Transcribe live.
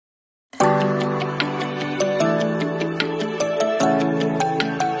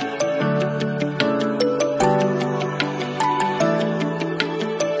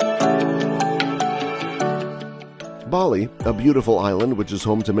Bali, a beautiful island which is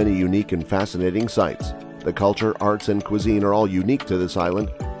home to many unique and fascinating sights. The culture, arts, and cuisine are all unique to this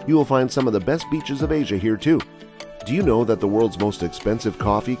island. You will find some of the best beaches of Asia here too. Do you know that the world's most expensive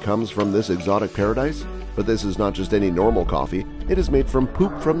coffee comes from this exotic paradise? But this is not just any normal coffee, it is made from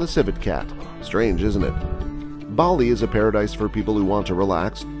poop from the civet cat. Strange, isn't it? Bali is a paradise for people who want to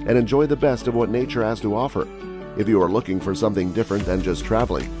relax and enjoy the best of what nature has to offer. If you are looking for something different than just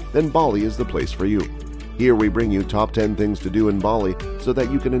traveling, then Bali is the place for you. Here we bring you top 10 things to do in Bali so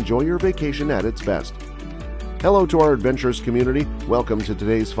that you can enjoy your vacation at its best. Hello to our adventurous community, welcome to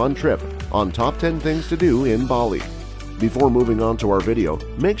today's fun trip on Top 10 Things to Do in Bali. Before moving on to our video,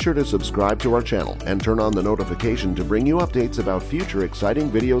 make sure to subscribe to our channel and turn on the notification to bring you updates about future exciting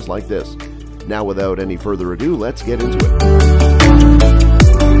videos like this. Now without any further ado, let's get into it.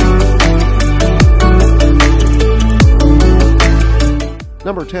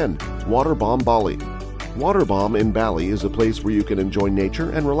 Number 10. Water Bomb Bali. Water Bomb in Bali is a place where you can enjoy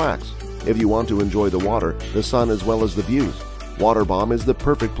nature and relax. If you want to enjoy the water, the sun as well as the views, Water Bomb is the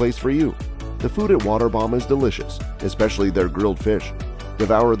perfect place for you. The food at Water Bomb is delicious, especially their grilled fish.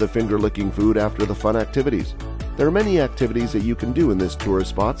 Devour the finger-licking food after the fun activities. There are many activities that you can do in this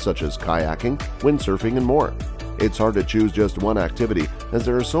tourist spot such as kayaking, windsurfing, and more. It's hard to choose just one activity as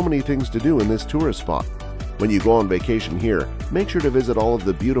there are so many things to do in this tourist spot. When you go on vacation here, make sure to visit all of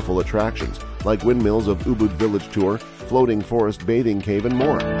the beautiful attractions like Windmills of Ubud Village Tour, Floating Forest Bathing Cave, and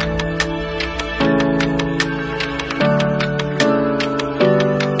more.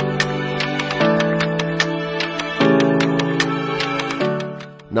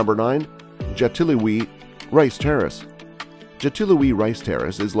 Number 9. Jatiluwih Rice Terrace. Jatiluwih Rice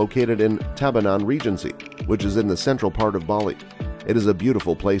Terrace is located in Tabanan Regency, which is in the central part of Bali. It is a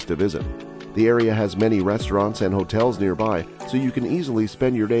beautiful place to visit. The area has many restaurants and hotels nearby, so you can easily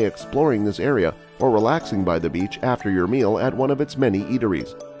spend your day exploring this area or relaxing by the beach after your meal at one of its many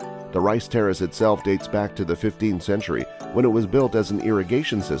eateries. The rice terrace itself dates back to the 15th century when it was built as an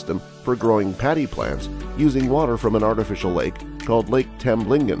irrigation system for growing paddy plants using water from an artificial lake called Lake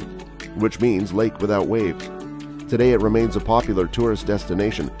Temblingen, which means lake without waves. Today it remains a popular tourist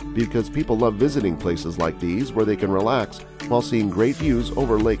destination because people love visiting places like these where they can relax while seeing great views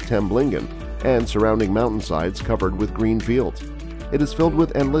over Lake Temblingen and surrounding mountainsides covered with green fields. It is filled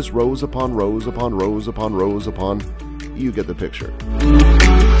with endless rows upon rows upon rows upon rows upon... you get the picture.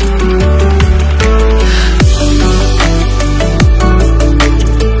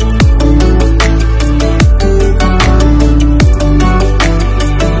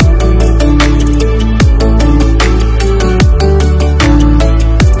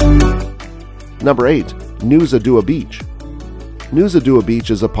 Number 8. Nusa Dua Beach. Nusa Dua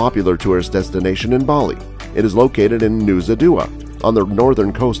Beach is a popular tourist destination in Bali. It is located in Nusa Dua, on the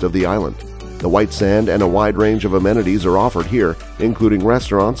northern coast of the island. The white sand and a wide range of amenities are offered here, including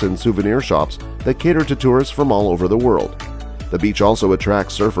restaurants and souvenir shops that cater to tourists from all over the world. The beach also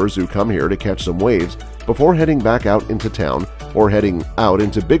attracts surfers who come here to catch some waves before heading back out into town or heading out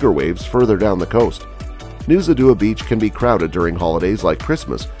into bigger waves further down the coast. Nusa Dua Beach can be crowded during holidays like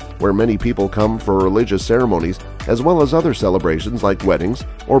Christmas, where many people come for religious ceremonies as well as other celebrations like weddings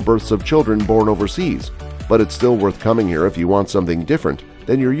or births of children born overseas, but it's still worth coming here if you want something different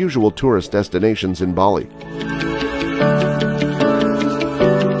than your usual tourist destinations in Bali.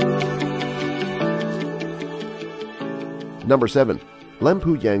 Number 7.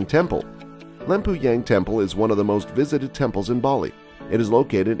 Lempuyang Temple. Lempuyang Temple is one of the most visited temples in Bali. It is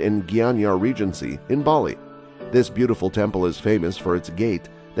located in Gianyar Regency in Bali. This beautiful temple is famous for its gate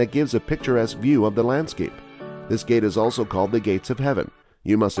that gives a picturesque view of the landscape. This gate is also called the Gates of Heaven.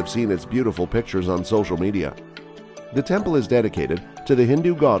 You must have seen its beautiful pictures on social media. The temple is dedicated to the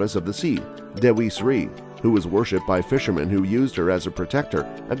Hindu goddess of the sea, Dewi Sri, who was worshipped by fishermen who used her as a protector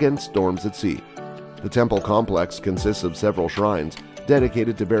against storms at sea. The temple complex consists of several shrines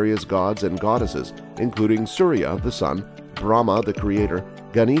dedicated to various gods and goddesses, including Surya, the sun, Brahma, the creator,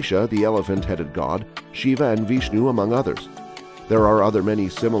 Ganesha, the elephant-headed god, Shiva and Vishnu, among others. There are other many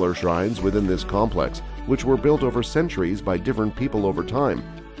similar shrines within this complex, which were built over centuries by different people over time,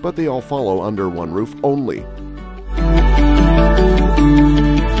 but they all follow under one roof only.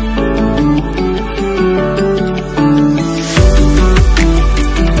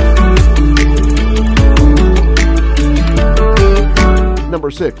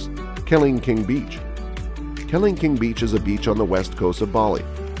 Number 6. Kelingking Beach. Kelingking Beach is a beach on the west coast of Bali.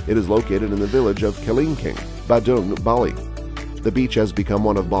 It is located in the village of Kelingking, Badung, Bali. The beach has become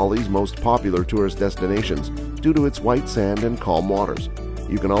one of Bali's most popular tourist destinations due to its white sand and calm waters.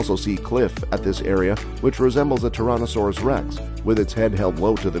 You can also see cliff at this area, which resembles a Tyrannosaurus rex with its head held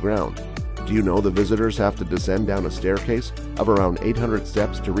low to the ground. Do Do you know the visitors have to descend down a staircase of around 800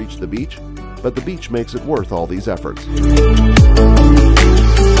 steps to reach the beach? But the beach makes it worth all these efforts.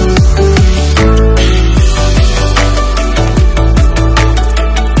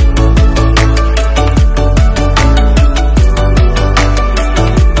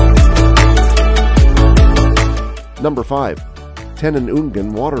 Number 5.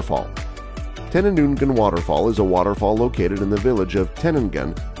 Tenanungan Waterfall. Tenanungan Waterfall is a waterfall located in the village of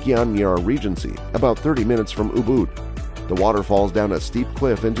Tenangan, Gianyar Regency, about 30 minutes from Ubud. The water falls down a steep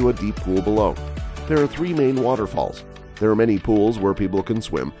cliff into a deep pool below. There are 3 main waterfalls. There are many pools where people can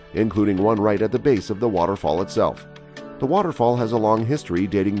swim, including one right at the base of the waterfall itself. The waterfall has a long history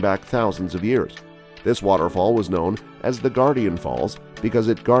dating back thousands of years. This waterfall was known as the Guardian Falls because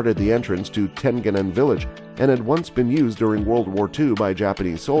it guarded the entrance to Tenganan village and had once been used during World War II by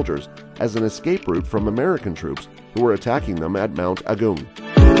Japanese soldiers as an escape route from American troops who were attacking them at Mount Agung.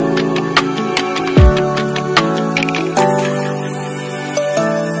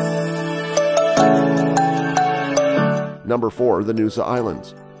 Number 4. The Nusa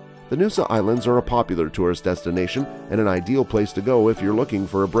Islands. The Nusa Islands are a popular tourist destination and an ideal place to go if you're looking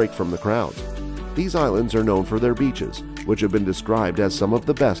for a break from the crowds. These islands are known for their beaches, which have been described as some of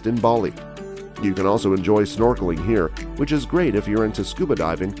the best in Bali. You can also enjoy snorkeling here, which is great if you're into scuba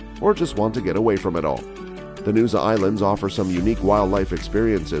diving or just want to get away from it all. The Nusa Islands offer some unique wildlife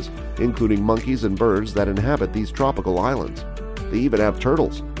experiences, including monkeys and birds that inhabit these tropical islands. They even have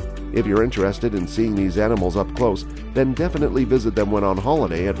turtles. If you're interested in seeing these animals up close, then definitely visit them when on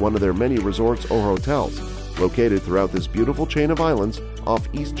holiday at one of their many resorts or hotels, located throughout this beautiful chain of islands off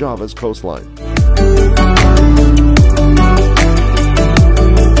East Java's coastline.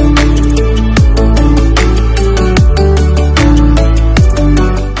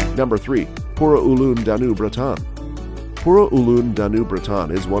 Number 3. Pura Uluan Danau Beratan. Pura Uluan Danau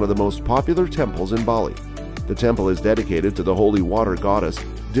Beratan is one of the most popular temples in Bali. The temple is dedicated to the holy water goddess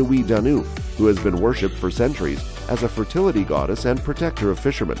Dewi Danu, who has been worshipped for centuries as a fertility goddess and protector of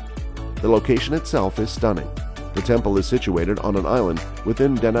fishermen. The location itself is stunning. The temple is situated on an island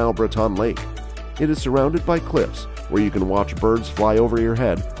within Danau Beratan Lake. It is surrounded by cliffs where you can watch birds fly over your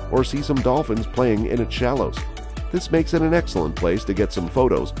head or see some dolphins playing in its shallows. This makes it an excellent place to get some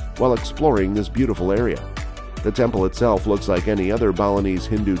photos while exploring this beautiful area. The temple itself looks like any other Balinese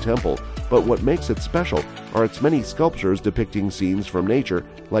Hindu temple, but what makes it special are its many sculptures depicting scenes from nature,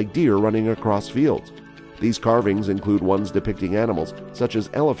 like deer running across fields. These carvings include ones depicting animals, such as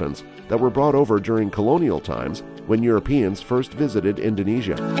elephants, that were brought over during colonial times when Europeans first visited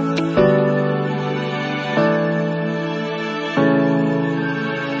Indonesia.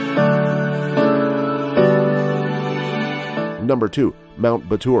 Number 2. Mount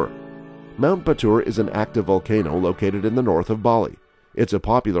Batur. Mount Batur is an active volcano located in the north of Bali. It's a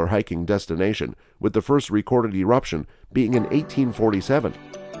popular hiking destination, with the first recorded eruption being in 1847.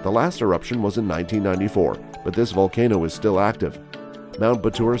 The last eruption was in 1994, but this volcano is still active. Mount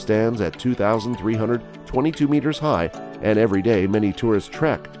Batur stands at 2,322 meters high, and every day many tourists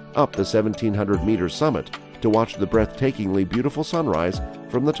trek up the 1,700-meter summit to watch the breathtakingly beautiful sunrise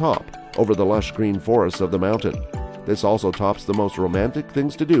from the top over the lush green forests of the mountain. This also tops the most romantic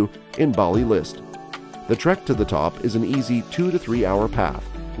things to do in Bali list. The trek to the top is an easy 2 to 3 hour path,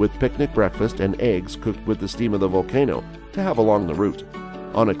 with picnic breakfast and eggs cooked with the steam of the volcano to have along the route.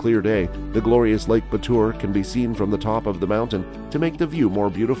 On a clear day, the glorious Lake Batur can be seen from the top of the mountain to make the view more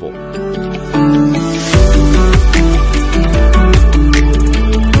beautiful.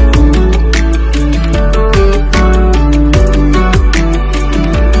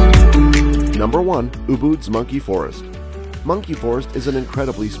 Number 1. Ubud's Monkey Forest. Monkey Forest is an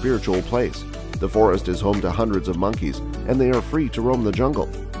incredibly spiritual place. The forest is home to hundreds of monkeys, and they are free to roam the jungle.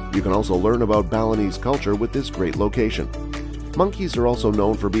 You can also learn about Balinese culture with this great location. Monkeys are also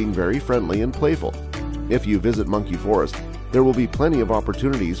known for being very friendly and playful. If you visit Monkey Forest, there will be plenty of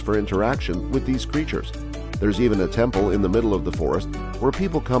opportunities for interaction with these creatures. There's even a temple in the middle of the forest where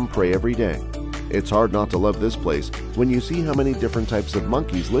people come pray every day. It's hard not to love this place when you see how many different types of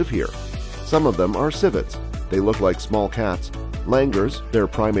monkeys live here. Some of them are civets. They look like small cats, langurs, their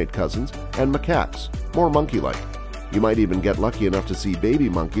primate cousins, and macaques, more monkey-like. You might even get lucky enough to see baby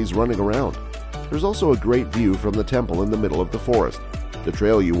monkeys running around. There's also a great view from the temple in the middle of the forest. The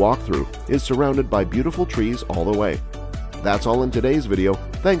trail you walk through is surrounded by beautiful trees all the way. That's all in today's video.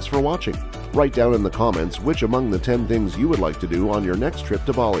 Thanks for watching. Write down in the comments which among the 10 things you would like to do on your next trip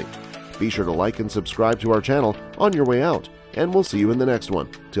to Bali. Be sure to like and subscribe to our channel on your way out, and we'll see you in the next one.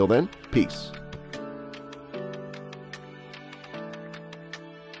 Till then, peace.